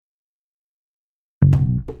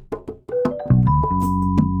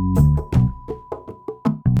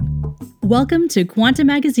Welcome to Quanta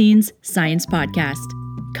Magazine's Science Podcast.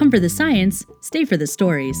 Come for the science, stay for the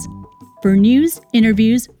stories. For news,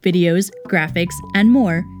 interviews, videos, graphics, and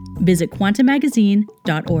more, visit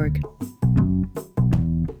quantamagazine.org.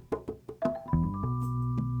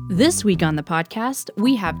 This week on the podcast,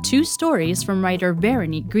 we have two stories from writer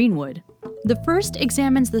Veronique Greenwood. The first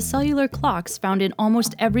examines the cellular clocks found in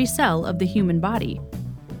almost every cell of the human body.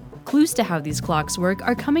 Clues to how these clocks work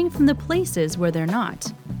are coming from the places where they're not.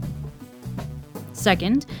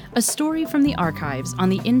 Second, a story from the archives on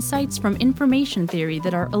the insights from information theory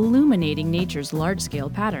that are illuminating nature's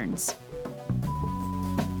large-scale patterns.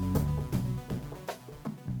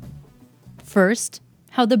 First,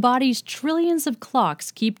 How the Body's Trillions of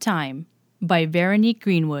Clocks Keep Time, by Veronique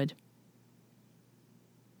Greenwood.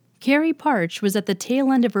 Carrie Partch was at the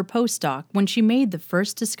tail end of her postdoc when she made the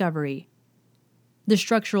first discovery. The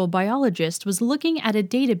structural biologist was looking at a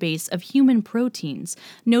database of human proteins,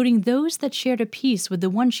 noting those that shared a piece with the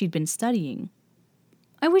one she'd been studying.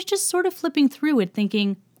 "I was just sort of flipping through it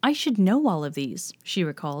thinking, I should know all of these," she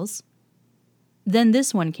recalls. Then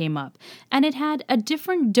this one came up, and it had a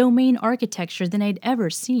different domain architecture than I'd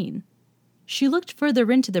ever seen. She looked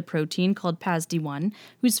further into the protein called PASD1,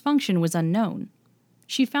 whose function was unknown.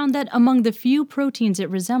 She found that among the few proteins it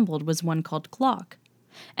resembled was one called clock.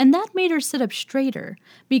 And that made her sit up straighter,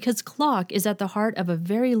 because clock is at the heart of a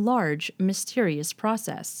very large, mysterious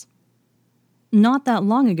process. Not that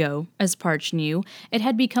long ago, as Partch knew, it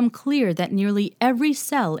had become clear that nearly every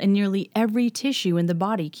cell and nearly every tissue in the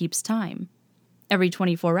body keeps time. Every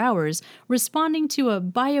 24 hours, responding to a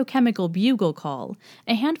biochemical bugle call,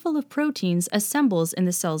 a handful of proteins assembles in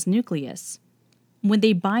the cell's nucleus. When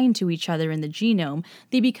they bind to each other in the genome,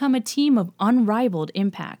 they become a team of unrivaled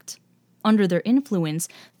impact. Under their influence,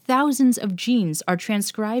 thousands of genes are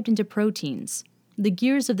transcribed into proteins. The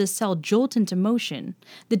gears of the cell jolt into motion,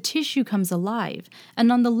 the tissue comes alive,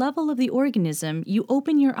 and on the level of the organism, you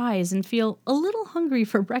open your eyes and feel a little hungry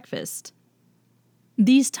for breakfast.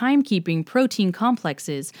 These timekeeping protein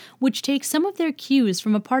complexes, which take some of their cues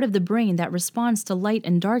from a part of the brain that responds to light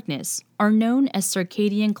and darkness, are known as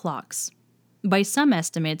circadian clocks. By some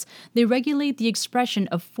estimates, they regulate the expression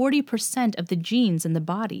of 40% of the genes in the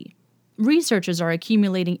body. Researchers are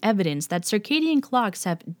accumulating evidence that circadian clocks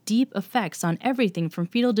have deep effects on everything from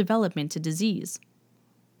fetal development to disease.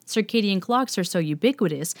 Circadian clocks are so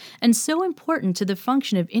ubiquitous and so important to the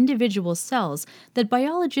function of individual cells that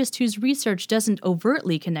biologists whose research doesn't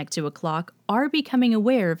overtly connect to a clock are becoming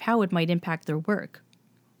aware of how it might impact their work.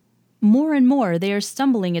 More and more, they are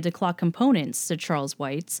stumbling into clock components, said Charles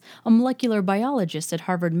Weitz, a molecular biologist at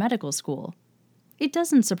Harvard Medical School. It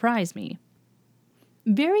doesn't surprise me.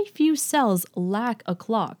 Very few cells lack a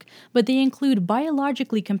clock, but they include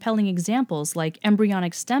biologically compelling examples like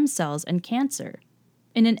embryonic stem cells and cancer.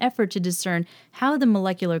 In an effort to discern how the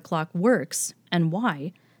molecular clock works and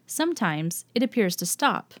why, sometimes it appears to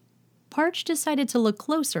stop. Partch decided to look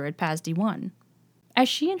closer at PASD1. As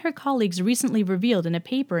she and her colleagues recently revealed in a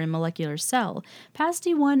paper in Molecular Cell,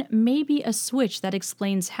 PASD1 may be a switch that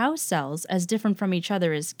explains how cells, as different from each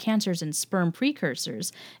other as cancers and sperm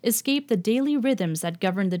precursors, escape the daily rhythms that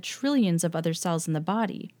govern the trillions of other cells in the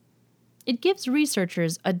body. It gives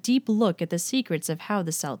researchers a deep look at the secrets of how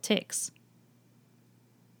the cell ticks.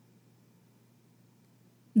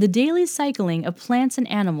 The daily cycling of plants and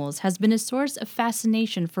animals has been a source of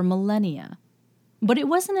fascination for millennia. But it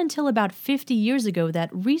wasn't until about 50 years ago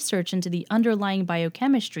that research into the underlying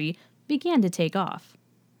biochemistry began to take off.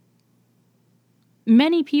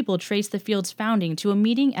 Many people trace the field's founding to a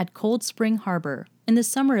meeting at Cold Spring Harbor in the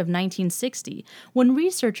summer of 1960, when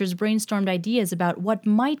researchers brainstormed ideas about what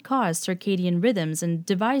might cause circadian rhythms and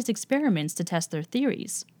devised experiments to test their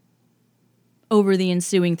theories. Over the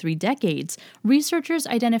ensuing 3 decades, researchers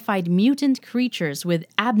identified mutant creatures with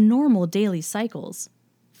abnormal daily cycles.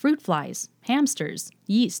 Fruit flies, hamsters,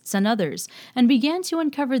 yeasts, and others, and began to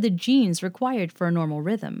uncover the genes required for a normal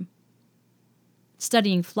rhythm.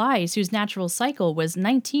 Studying flies whose natural cycle was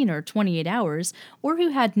 19 or 28 hours, or who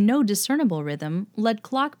had no discernible rhythm, led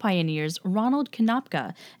clock pioneers Ronald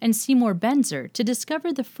Konopka and Seymour Benzer to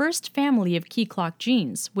discover the first family of key clock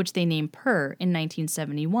genes, which they named PER in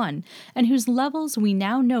 1971, and whose levels we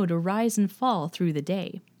now know to rise and fall through the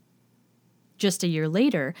day. Just a year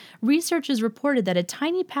later, researchers reported that a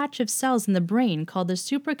tiny patch of cells in the brain called the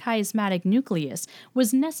suprachiasmatic nucleus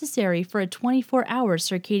was necessary for a 24-hour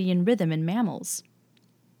circadian rhythm in mammals.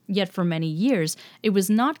 Yet for many years, it was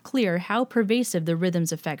not clear how pervasive the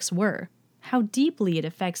rhythm's effects were, how deeply it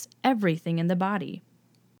affects everything in the body.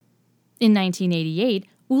 In 1988,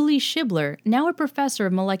 Uli Schibler, now a professor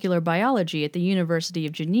of molecular biology at the University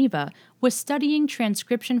of Geneva, was studying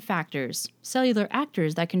transcription factors, cellular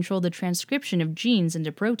actors that control the transcription of genes into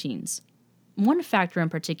proteins. One factor in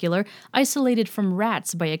particular, isolated from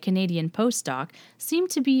rats by a Canadian postdoc, seemed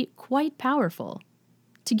to be quite powerful.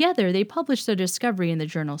 Together, they published their discovery in the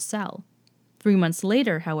journal Cell. 3 months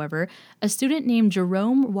later, however, a student named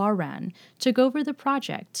Jerome Warren took over the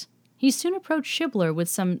project. He soon approached Schibler with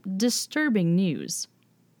some disturbing news.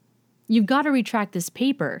 "You've got to retract this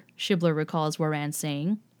paper," Schibler recalls Warren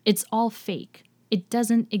saying. "It's all fake. It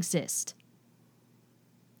doesn't exist."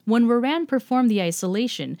 When Warren performed the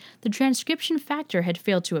isolation, the transcription factor had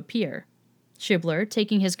failed to appear. Schibler,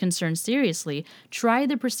 taking his concern seriously, tried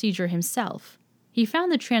the procedure himself. He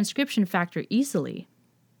found the transcription factor easily.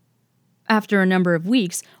 After a number of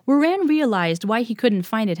weeks, Warren realized why he couldn't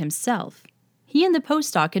find it himself. He and the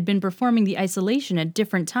postdoc had been performing the isolation at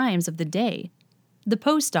different times of the day. The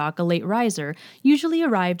postdoc, a late riser, usually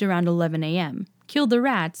arrived around 11 a.m., killed the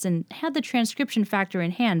rats, and had the transcription factor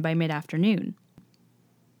in hand by mid-afternoon.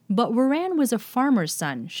 But Warren was a farmer's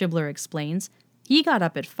son, Schibler explains. He got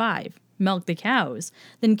up at 5, milked the cows,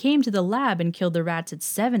 then came to the lab and killed the rats at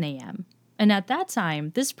 7 a.m. And at that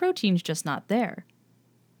time, this protein's just not there.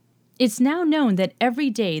 It's now known that every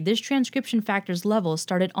day this transcription factor's level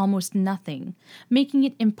start at almost nothing, making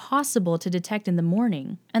it impossible to detect in the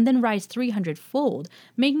morning, and then rise 300-fold,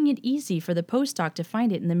 making it easy for the postdoc to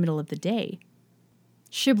find it in the middle of the day.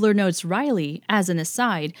 Schibler notes wryly, as an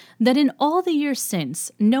aside, that in all the years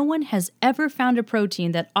since, no one has ever found a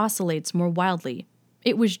protein that oscillates more wildly.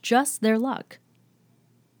 It was just their luck.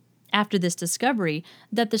 After this discovery,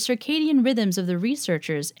 that the circadian rhythms of the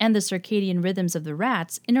researchers and the circadian rhythms of the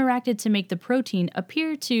rats interacted to make the protein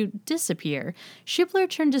appear to disappear, Schibler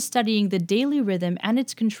turned to studying the daily rhythm and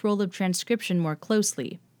its control of transcription more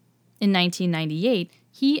closely. In 1998,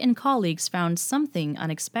 he and colleagues found something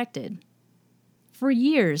unexpected. For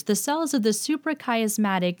years, the cells of the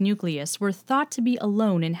suprachiasmatic nucleus were thought to be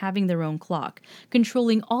alone in having their own clock,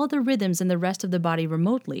 controlling all the rhythms in the rest of the body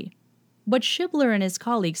remotely. But Schibler and his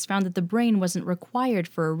colleagues found that the brain wasn't required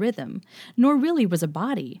for a rhythm, nor really was a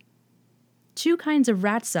body. 2 kinds of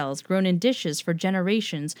rat cells grown in dishes for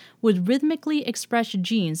generations would rhythmically express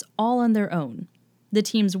genes all on their own. The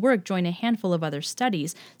team's work joined a handful of other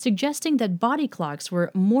studies, suggesting that body clocks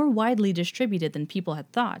were more widely distributed than people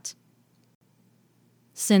had thought.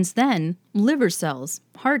 Since then, liver cells,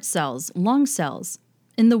 heart cells, lung cells,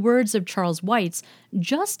 in the words of Charles Weitz,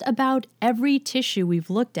 just about every tissue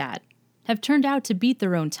we've looked at, have turned out to beat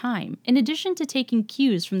their own time, in addition to taking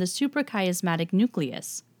cues from the suprachiasmatic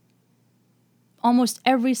nucleus. "Almost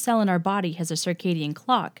every cell in our body has a circadian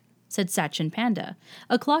clock," said Sachin Panda,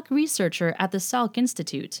 a clock researcher at the Salk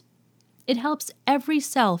Institute. "It helps every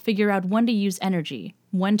cell figure out when to use energy,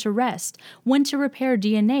 when to rest, when to repair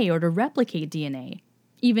DNA or to replicate DNA.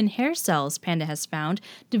 Even hair cells, Panda has found,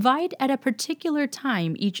 divide at a particular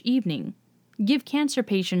time each evening. Give cancer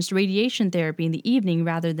patients radiation therapy in the evening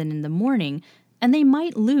rather than in the morning, and they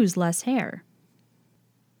might lose less hair."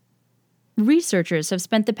 Researchers have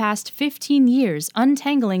spent the past 15 years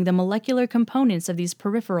untangling the molecular components of these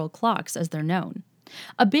peripheral clocks as they're known.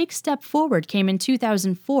 A big step forward came in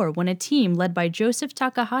 2004 when a team led by Joseph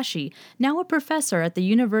Takahashi, now a professor at the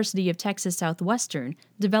University of Texas Southwestern,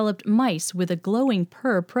 developed mice with a glowing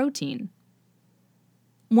PER protein.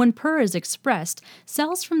 When PER is expressed,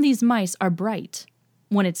 cells from these mice are bright.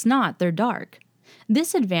 When it's not, they're dark.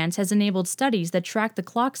 This advance has enabled studies that track the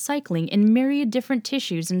clock cycling in myriad different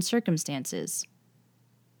tissues and circumstances.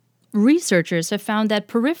 Researchers have found that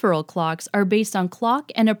peripheral clocks are based on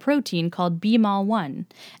clock and a protein called BMAL1,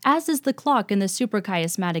 as is the clock in the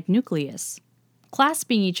suprachiasmatic nucleus.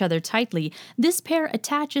 Clasping each other tightly, this pair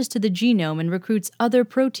attaches to the genome and recruits other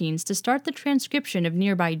proteins to start the transcription of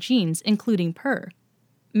nearby genes, including PER.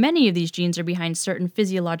 Many of these genes are behind certain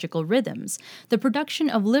physiological rhythms, the production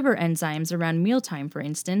of liver enzymes around mealtime, for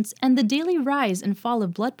instance, and the daily rise and fall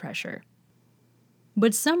of blood pressure.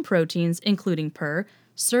 But some proteins, including PER,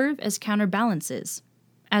 serve as counterbalances.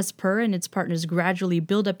 As PER and its partners gradually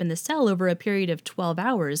build up in the cell over a period of 12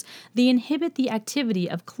 hours, they inhibit the activity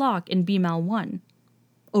of clock and BMAL1.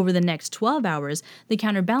 Over the next 12 hours, the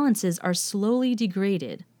counterbalances are slowly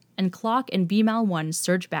degraded, and clock and BMAL1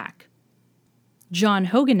 surge back. John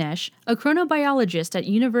Hoganesh, a chronobiologist at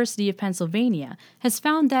University of Pennsylvania, has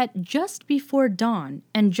found that just before dawn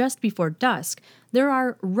and just before dusk, there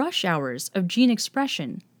are rush hours of gene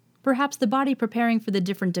expression, perhaps the body preparing for the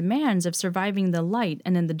different demands of surviving in the light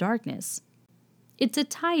and in the darkness. It's a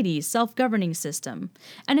tidy, self-governing system,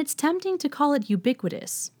 and it's tempting to call it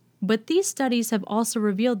ubiquitous. But these studies have also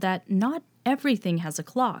revealed that not everything has a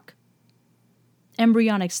clock.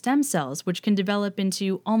 Embryonic stem cells, which can develop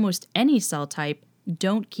into almost any cell type,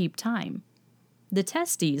 don't keep time. The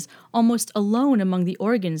testes, almost alone among the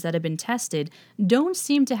organs that have been tested, don't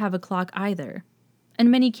seem to have a clock either.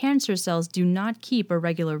 And many cancer cells do not keep a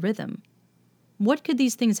regular rhythm. What could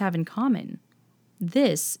these things have in common?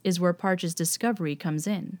 This is where Parch's discovery comes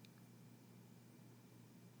in.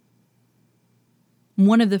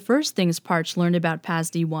 One of the first things Parch learned about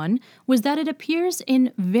PASD1 was that it appears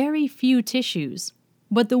in very few tissues,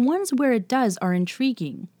 but the ones where it does are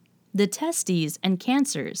intriguing: the testes and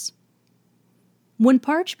cancers. When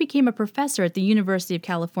Parch became a professor at the University of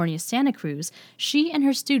California, Santa Cruz, she and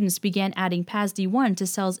her students began adding PASD1 to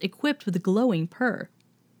cells equipped with glowing PUR.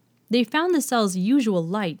 They found the cell's usual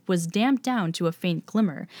light was damped down to a faint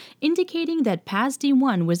glimmer, indicating that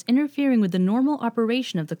PASD1 was interfering with the normal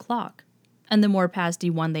operation of the clock. And the more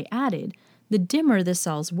PASD1 they added, the dimmer the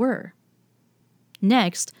cells were.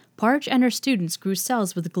 Next, Parch and her students grew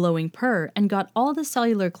cells with glowing PUR and got all the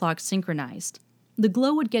cellular clocks synchronized. The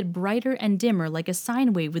glow would get brighter and dimmer like a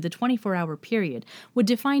sine wave with a 24-hour period, with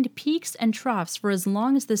defined peaks and troughs for as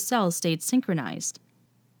long as the cells stayed synchronized.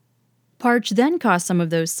 Parch then caused some of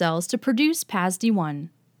those cells to produce PASD1.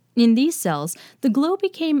 In these cells, the glow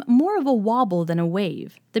became more of a wobble than a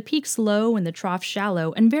wave, the peaks low and the troughs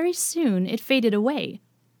shallow, and very soon it faded away.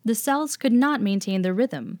 The cells could not maintain their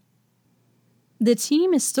rhythm. The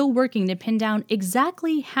team is still working to pin down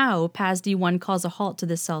exactly how PASD1 calls a halt to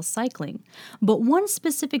the cell cycling, but one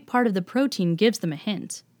specific part of the protein gives them a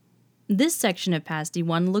hint. This section of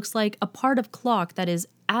PASD1 looks like a part of clock that is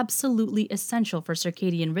absolutely essential for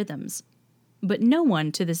circadian rhythms. But no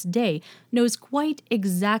one, to this day, knows quite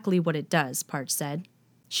exactly what it does, Parch said.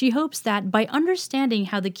 She hopes that by understanding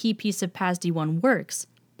how the key piece of PASD1 works,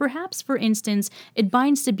 perhaps, for instance, it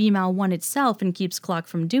binds to BMAL1 itself and keeps clock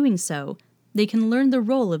from doing so, they can learn the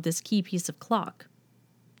role of this key piece of clock.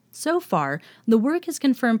 So far, the work has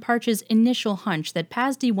confirmed Parch's initial hunch that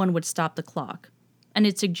PASD1 would stop the clock, and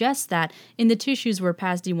it suggests that, in the tissues where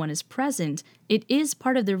PASD1 is present, it is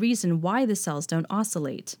part of the reason why the cells don't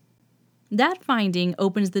oscillate. That finding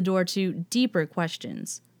opens the door to deeper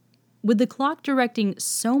questions. With the clock directing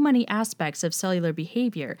so many aspects of cellular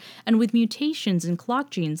behavior, and with mutations in clock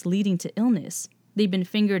genes leading to illness, they've been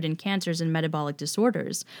fingered in cancers and metabolic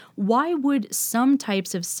disorders, why would some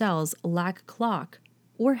types of cells lack clock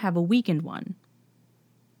or have a weakened one?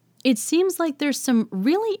 It seems like there's some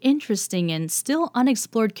really interesting and still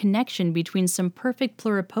unexplored connection between some perfect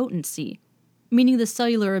pluripotency, meaning the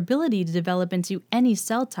cellular ability to develop into any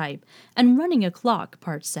cell type, and running a clock,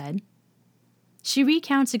 Parch said. She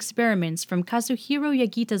recounts experiments from Kazuhiro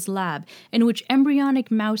Yagita's lab in which embryonic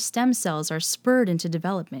mouse stem cells are spurred into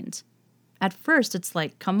development. At first, it's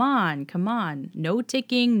like, come on, no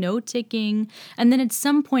ticking, and then at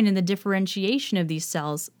some point in the differentiation of these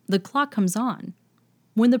cells, the clock comes on.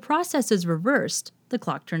 When the process is reversed, the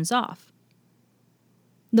clock turns off.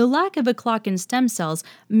 The lack of a clock in stem cells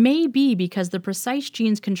may be because the precise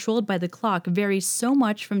genes controlled by the clock vary so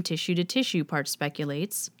much from tissue to tissue, Parch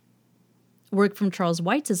speculates. Work from Charles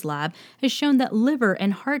Weitz's lab has shown that liver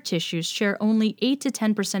and heart tissues share only 8 to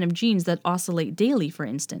 10% of genes that oscillate daily, for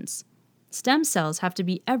instance. Stem cells have to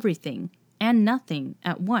be everything and nothing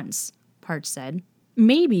at once, Parch said.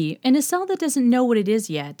 Maybe, in a cell that doesn't know what it is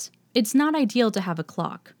yet, it's not ideal to have a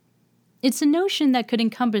clock. It's a notion that could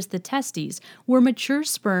encompass the testes, where mature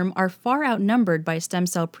sperm are far outnumbered by stem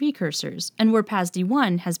cell precursors, and where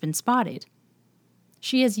PASD1 has been spotted.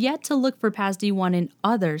 She has yet to look for PASD1 in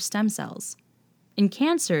other stem cells. In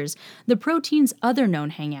cancers, the protein's other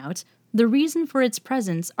known hangout, the reason for its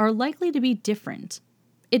presence are likely to be different.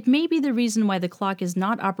 It may be the reason why the clock is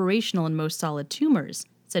not operational in most solid tumors,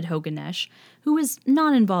 said Hoganesh, who is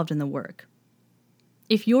not involved in the work.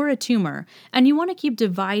 If you're a tumor and you want to keep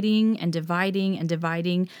dividing,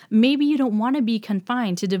 maybe you don't want to be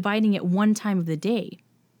confined to dividing at one time of the day.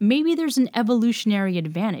 Maybe there's an evolutionary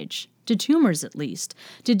advantage, to tumors at least,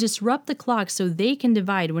 to disrupt the clock so they can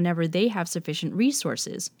divide whenever they have sufficient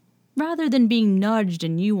resources, rather than being nudged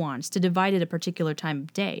and nuanced to divide at a particular time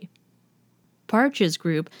of day. Parch's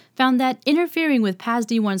group found that interfering with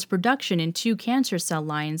PASD1's production in 2 cancer cell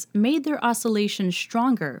lines made their oscillations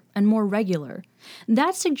stronger and more regular.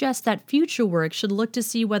 That suggests that future work should look to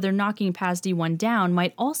see whether knocking PASD1 down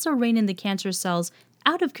might also rein in the cancer cells'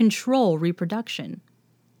 out-of-control reproduction.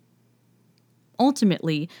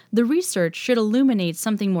 Ultimately, the research should illuminate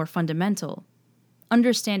something more fundamental.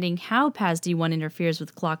 Understanding how PASD1 interferes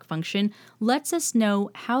with clock function lets us know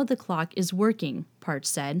how the clock is working, Parch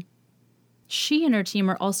said. She and her team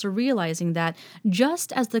are also realizing that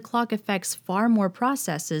just as the clock affects far more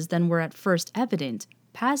processes than were at first evident,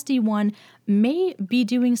 PASD-1 may be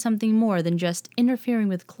doing something more than just interfering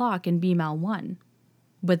with clock in BMAL1.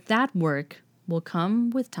 But that work will come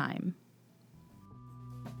with time.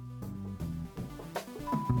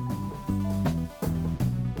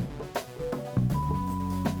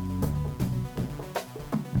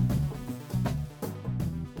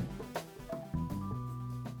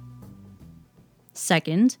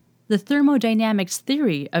 Second, the thermodynamics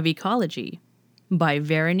theory of ecology, by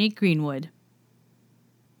Veronique Greenwood.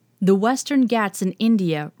 The Western Ghats in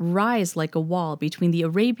India rise like a wall between the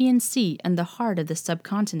Arabian Sea and the heart of the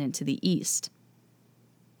subcontinent to the east.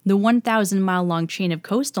 The 1,000-mile-long chain of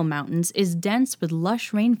coastal mountains is dense with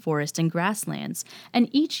lush rainforest and grasslands, and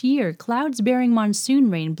each year clouds bearing monsoon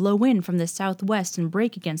rain blow in from the southwest and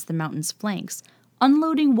break against the mountain's flanks,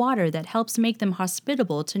 unloading water that helps make them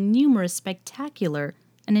hospitable to numerous spectacular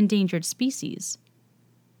and endangered species.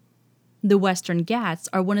 The Western Ghats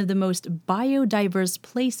are one of the most biodiverse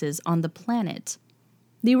places on the planet.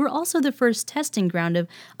 They were also the first testing ground of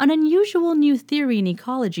an unusual new theory in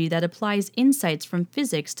ecology that applies insights from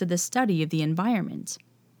physics to the study of the environment.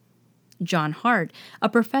 John Hart, a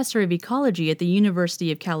professor of ecology at the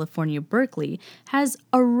University of California, Berkeley, has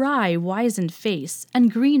a wry, wizened face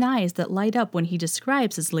and green eyes that light up when he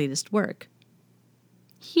describes his latest work.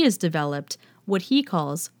 He has developed what he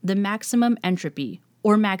calls the maximum entropy,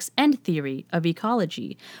 or max-end theory of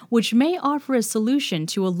ecology, which may offer a solution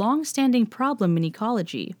to a long-standing problem in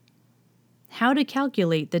ecology: how to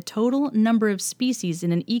calculate the total number of species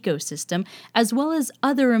in an ecosystem, as well as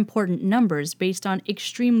other important numbers based on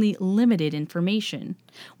extremely limited information,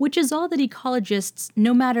 which is all that ecologists,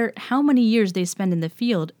 no matter how many years they spend in the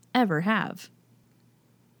field, ever have.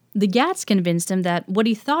 The Ghats convinced him that what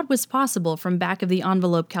he thought was possible from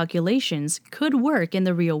back-of-the-envelope calculations could work in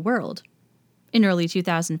the real world. In early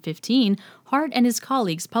 2015, Hart and his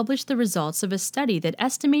colleagues published the results of a study that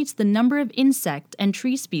estimates the number of insect and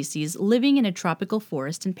tree species living in a tropical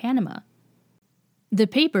forest in Panama. The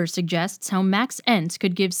paper suggests how max-ent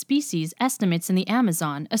could give species estimates in the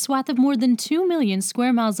Amazon, a swath of more than 2 million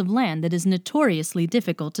square miles of land that is notoriously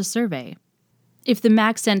difficult to survey. If the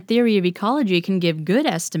max-ent theory of ecology can give good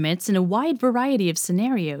estimates in a wide variety of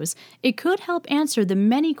scenarios, it could help answer the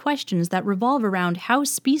many questions that revolve around how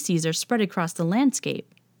species are spread across the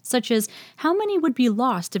landscape, such as how many would be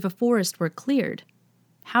lost if a forest were cleared,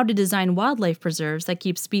 how to design wildlife preserves that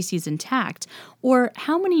keep species intact, or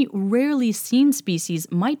how many rarely seen species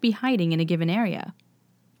might be hiding in a given area.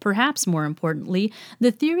 Perhaps more importantly, the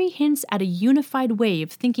theory hints at a unified way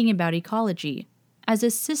of thinking about ecology, as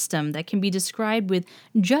a system that can be described with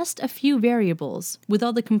just a few variables, with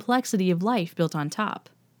all the complexity of life built on top.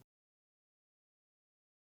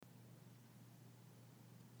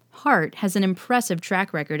 Hart has an impressive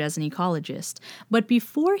track record as an ecologist, but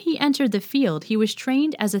before he entered the field, he was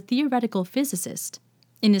trained as a theoretical physicist.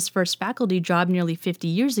 In his first faculty job nearly 50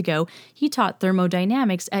 years ago, he taught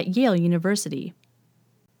thermodynamics at Yale University.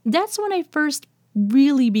 That's when I first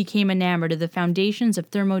really became enamored of the foundations of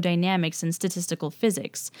thermodynamics and statistical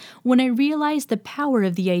physics, when I realized the power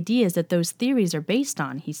of the ideas that those theories are based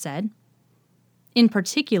on, he said. In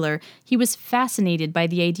particular, he was fascinated by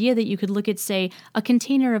the idea that you could look at, say, a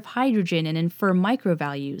container of hydrogen and infer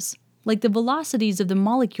microvalues, like the velocities of the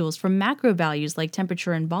molecules from macro values like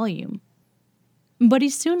temperature and volume. But he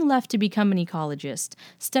soon left to become an ecologist,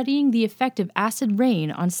 studying the effect of acid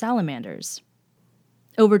rain on salamanders.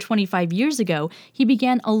 Over 25 years ago, he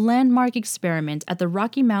began a landmark experiment at the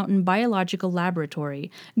Rocky Mountain Biological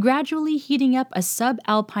Laboratory, gradually heating up a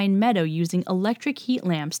subalpine meadow using electric heat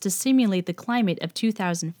lamps to simulate the climate of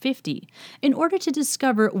 2050, in order to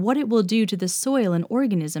discover what it will do to the soil and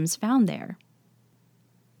organisms found there.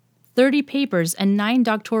 30 papers and 9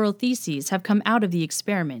 doctoral theses have come out of the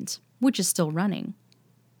experiment, which is still running.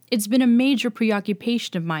 It's been a major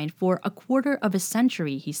preoccupation of mine for a quarter of a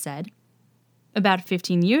century, he said. About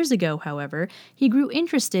 15 years ago, however, he grew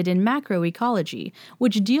interested in macroecology,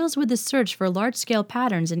 which deals with the search for large-scale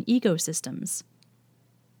patterns in ecosystems.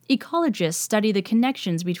 Ecologists study the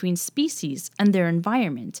connections between species and their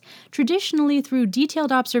environment, traditionally through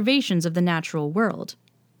detailed observations of the natural world.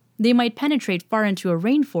 They might penetrate far into a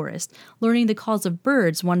rainforest, learning the calls of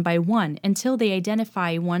birds one by one until they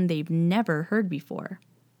identify one they've never heard before.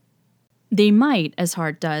 They might, as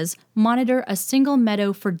Hart does, monitor a single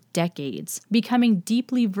meadow for decades, becoming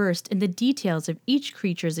deeply versed in the details of each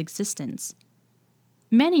creature's existence.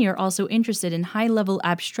 Many are also interested in high-level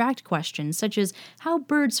abstract questions such as how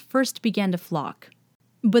birds first began to flock.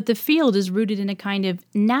 But the field is rooted in a kind of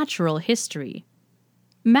natural history.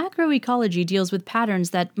 Macroecology deals with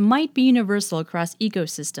patterns that might be universal across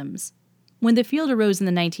ecosystems. When the field arose in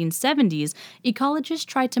the 1970s, ecologists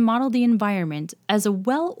tried to model the environment as a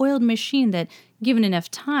well-oiled machine that, given enough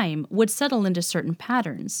time, would settle into certain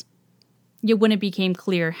patterns. Yet when it became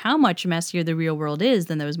clear how much messier the real world is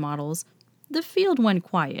than those models, the field went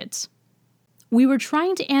quiet. "We were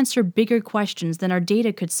trying to answer bigger questions than our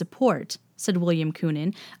data could support," said William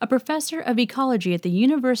Coonan, a professor of ecology at the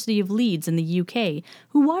University of Leeds in the UK,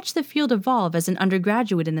 who watched the field evolve as an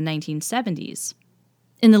undergraduate in the 1970s.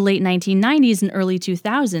 In the late 1990s and early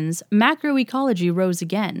 2000s, macroecology rose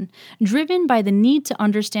again, driven by the need to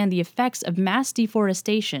understand the effects of mass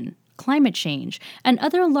deforestation, climate change, and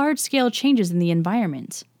other large-scale changes in the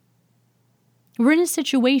environment. We're in a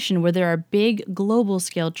situation where there are big,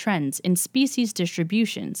 global-scale trends in species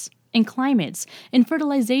distributions, in climates, in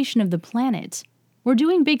fertilization of the planet. We're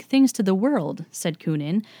doing big things to the world, said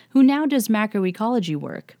Coonan, who now does macroecology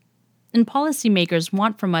work. And policymakers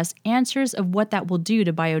want from us answers of what that will do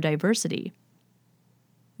to biodiversity.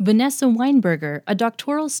 Vanessa Weinberger, a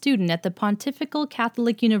doctoral student at the Pontifical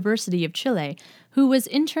Catholic University of Chile, who was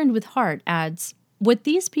interned with Hart, adds, "What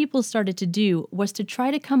these people started to do was to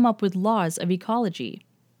try to come up with laws of ecology."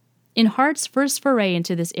 In Hart's first foray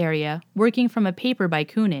into this area, working from a paper by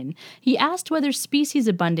Coonan, he asked whether species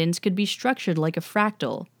abundance could be structured like a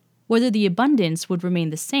fractal, whether the abundance would remain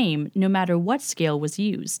the same no matter what scale was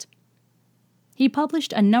used. He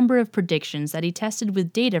published a number of predictions that he tested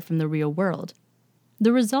with data from the real world.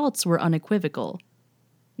 The results were unequivocal.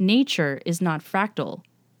 Nature is not fractal.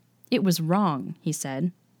 It was wrong, he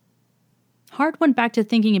said. Hart went back to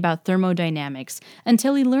thinking about thermodynamics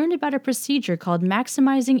until he learned about a procedure called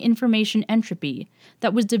maximizing information entropy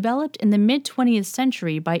that was developed in the mid-20th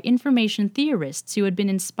century by information theorists who had been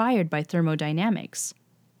inspired by thermodynamics.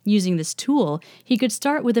 Using this tool, he could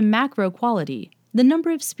start with a macro quality, the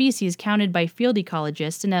number of species counted by field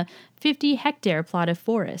ecologists in a 50-hectare plot of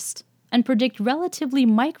forest, and predict relatively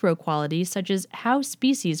micro qualities such as how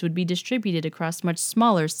species would be distributed across much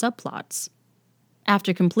smaller subplots.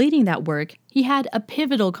 After completing that work, he had a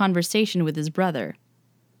pivotal conversation with his brother.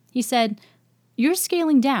 He said, "You're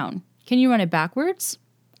scaling down. Can you run it backwards?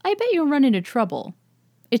 I bet you'll run into trouble."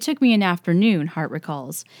 "It took me an afternoon," Hart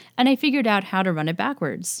recalls, "and I figured out how to run it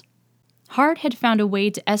backwards." Hart had found a way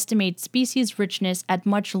to estimate species richness at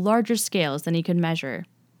much larger scales than he could measure.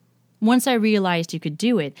 "Once I realized you could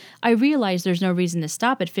do it, I realized there's no reason to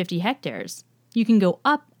stop at 50 hectares. You can go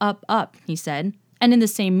up, up, up," he said. And in the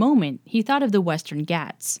same moment, he thought of the Western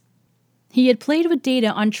Ghats. He had played with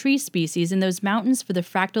data on tree species in those mountains for the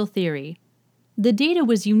fractal theory. The data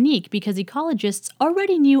was unique because ecologists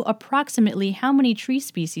already knew approximately how many tree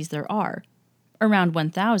species there are, around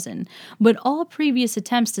 1,000, but all previous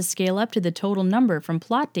attempts to scale up to the total number from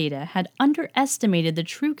plot data had underestimated the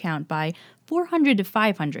true count by 400 to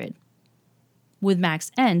 500. With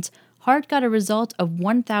MaxEnt, Hart got a result of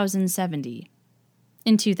 1,070.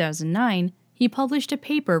 In 2009, he published a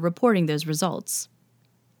paper reporting those results.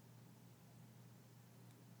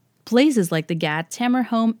 Places like the Ghats hammer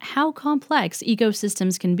home how complex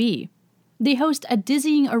ecosystems can be. They host a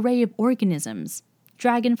dizzying array of organisms: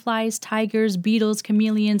 dragonflies, tigers, beetles,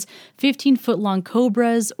 chameleons, 15-foot-long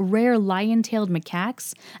cobras, rare lion-tailed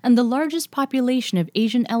macaques, and the largest population of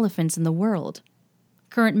Asian elephants in the world.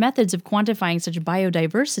 Current methods of quantifying such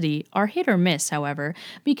biodiversity are hit or miss, however,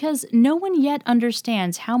 because no one yet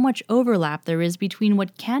understands how much overlap there is between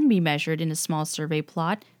what can be measured in a small survey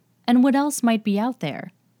plot and what else might be out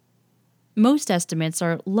there. Most estimates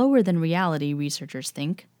are lower than reality, researchers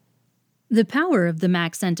think. The power of the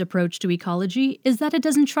MaxEnt approach to ecology is that it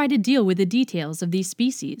doesn't try to deal with the details of these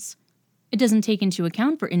species. It doesn't take into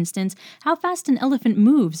account, for instance, how fast an elephant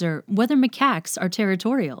moves or whether macaques are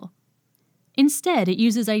territorial. Instead, it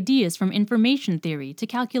uses ideas from information theory to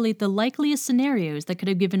calculate the likeliest scenarios that could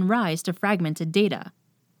have given rise to fragmented data.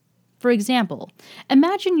 For example,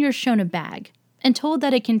 imagine you're shown a bag and told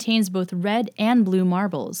that it contains both red and blue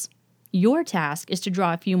marbles. Your task is to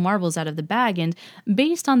draw a few marbles out of the bag and,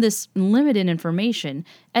 based on this limited information,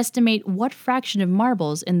 estimate what fraction of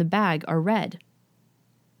marbles in the bag are red.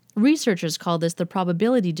 Researchers call this the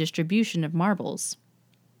probability distribution of marbles.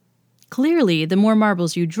 Clearly, the more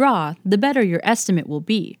marbles you draw, the better your estimate will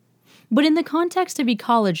be. But in the context of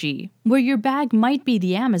ecology, where your bag might be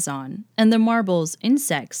the Amazon, and the marbles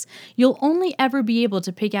insects, you'll only ever be able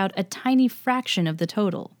to pick out a tiny fraction of the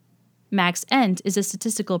total. MaxEnt is a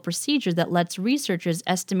statistical procedure that lets researchers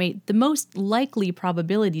estimate the most likely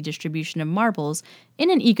probability distribution of marbles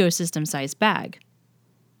in an ecosystem-sized bag.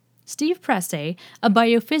 Steve Pressey, a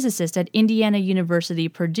biophysicist at Indiana University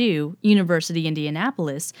Purdue, University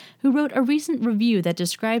Indianapolis, who wrote a recent review that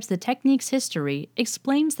describes the technique's history,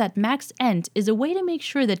 explains that max-ent is a way to make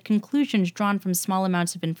sure that conclusions drawn from small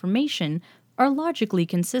amounts of information are logically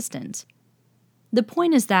consistent. The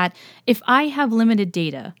point is that if I have limited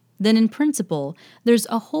data, then in principle, there's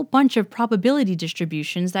a whole bunch of probability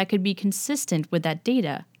distributions that could be consistent with that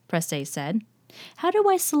data, Pressey said. How do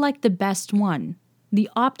I select the best one? The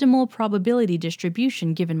optimal probability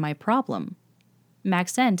distribution given my problem?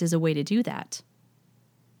 Maxent is a way to do that.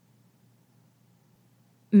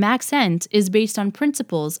 Maxent is based on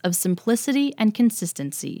principles of simplicity and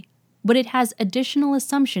consistency, but it has additional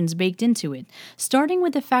assumptions baked into it, starting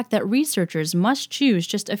with the fact that researchers must choose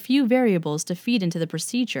just a few variables to feed into the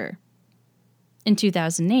procedure. In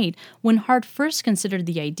 2008, when Hart first considered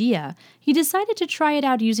the idea, he decided to try it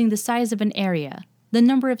out using the size of an area, the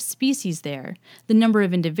number of species there, the number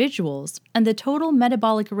of individuals, and the total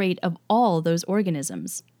metabolic rate of all those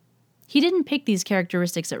organisms. He didn't pick these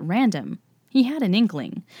characteristics at random. He had an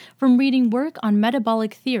inkling, from reading work on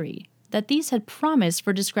metabolic theory, that these had promise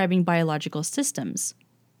for describing biological systems.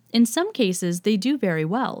 In some cases, they do very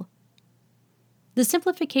well. The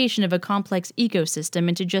simplification of a complex ecosystem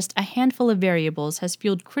into just a handful of variables has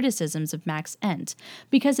fueled criticisms of max-ent,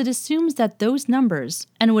 because it assumes that those numbers,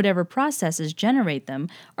 and whatever processes generate them,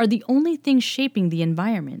 are the only things shaping the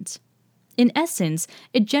environment. In essence,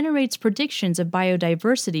 it generates predictions of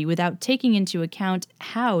biodiversity without taking into account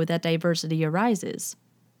how that diversity arises.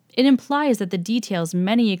 It implies that the details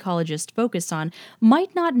many ecologists focus on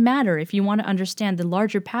might not matter if you want to understand the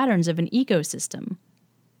larger patterns of an ecosystem.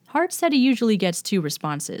 Hart said he usually gets two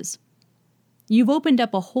responses. You've opened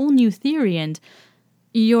up a whole new theory and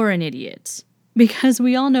you're an idiot, because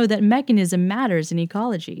we all know that mechanism matters in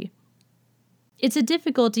ecology. It's a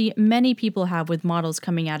difficulty many people have with models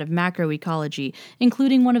coming out of macroecology,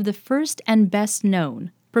 including one of the first and best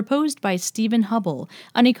known, proposed by Stephen Hubble,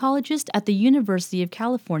 an ecologist at the University of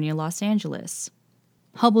California, Los Angeles.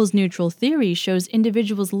 Hubble's neutral theory shows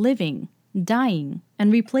individuals living, dying, and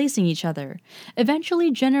replacing each other,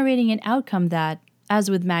 eventually generating an outcome that, as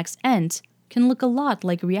with max-ent, can look a lot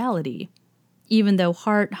like reality. Even though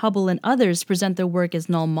Hart, Hubble, and others present their work as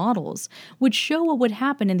null models, which show what would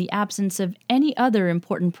happen in the absence of any other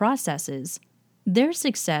important processes, their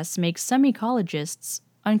success makes some ecologists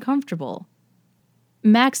uncomfortable.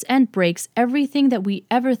 Max-ent breaks everything that we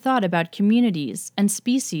ever thought about communities and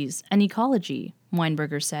species and ecology,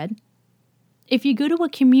 Weinberger said. If you go to a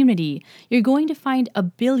community, you're going to find a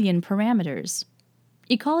billion parameters.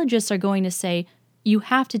 Ecologists are going to say, you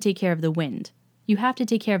have to take care of the wind. You have to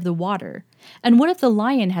take care of the water. And what if the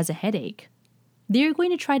lion has a headache? They're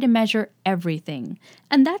going to try to measure everything.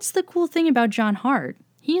 And that's the cool thing about John Hart.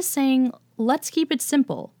 He is saying, let's keep it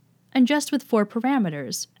simple. And just with 4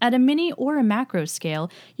 parameters, at a mini or a macro scale,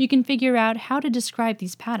 you can figure out how to describe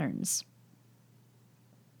these patterns.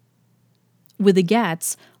 With the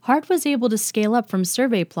GATS, Hart was able to scale up from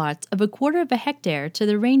survey plots of 1/4 of a hectare to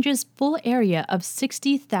the range's full area of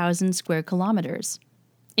 60,000 square kilometers.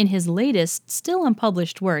 In his latest, still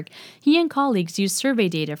unpublished work, he and colleagues used survey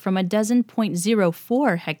data from a dozen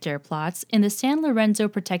 .04 hectare plots in the San Lorenzo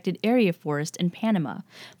Protected Area Forest in Panama,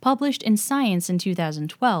 published in Science in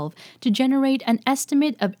 2012, to generate an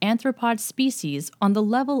estimate of arthropod species on the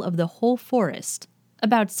level of the whole forest,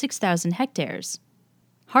 about 6,000 hectares.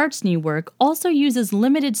 Hart's new work also uses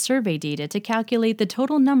limited survey data to calculate the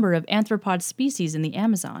total number of arthropod species in the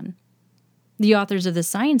Amazon. The authors of the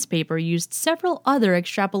science paper used several other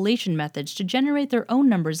extrapolation methods to generate their own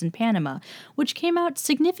numbers in Panama, which came out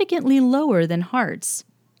significantly lower than Hart's.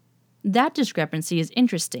 That discrepancy is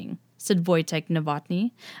interesting, said Wojtek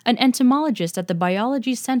Nowotny, an entomologist at the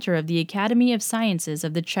Biology Center of the Academy of Sciences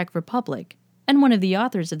of the Czech Republic, and one of the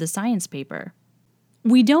authors of the science paper.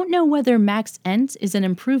 We don't know whether max-ent is an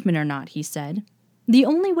improvement or not, he said. The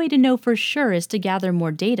only way to know for sure is to gather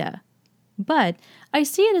more data. But I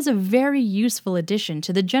see it as a very useful addition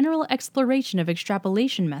to the general exploration of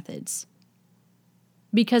extrapolation methods.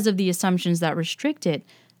 Because of the assumptions that restrict it,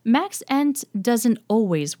 max-ent doesn't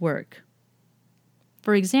always work.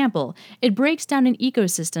 For example, it breaks down in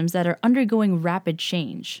ecosystems that are undergoing rapid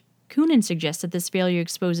change. Koonin suggests that this failure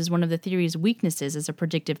exposes one of the theory's weaknesses as a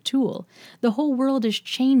predictive tool. The whole world is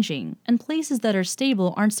changing, and places that are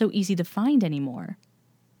stable aren't so easy to find anymore.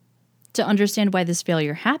 To understand why this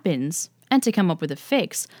failure happens, and to come up with a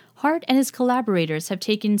fix, Hart and his collaborators have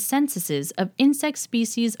taken censuses of insect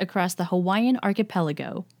species across the Hawaiian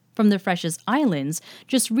archipelago, from the freshest islands,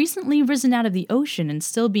 just recently risen out of the ocean and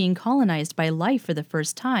still being colonized by life for the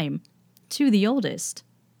first time, to the oldest.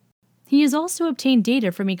 He has also obtained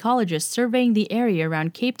data from ecologists surveying the area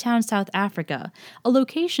around Cape Town, South Africa, a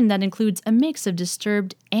location that includes a mix of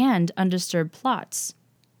disturbed and undisturbed plots.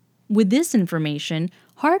 With this information,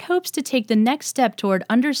 Hart hopes to take the next step toward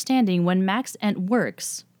understanding when MaxEnt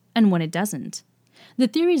works and when it doesn't. The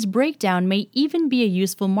theory's breakdown may even be a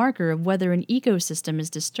useful marker of whether an ecosystem is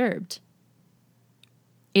disturbed.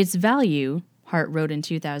 Its value, Hart wrote in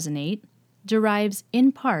 2008, derives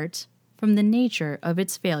in part from the nature of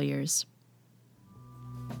its failures.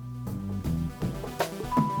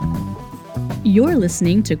 You're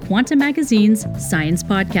listening to Quanta Magazine's Science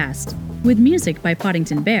Podcast, with music by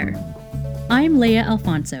Poddington Bear. I'm Leah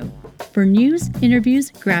Alfonso. For news,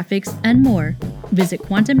 interviews, graphics, and more, visit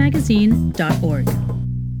quantamagazine.org.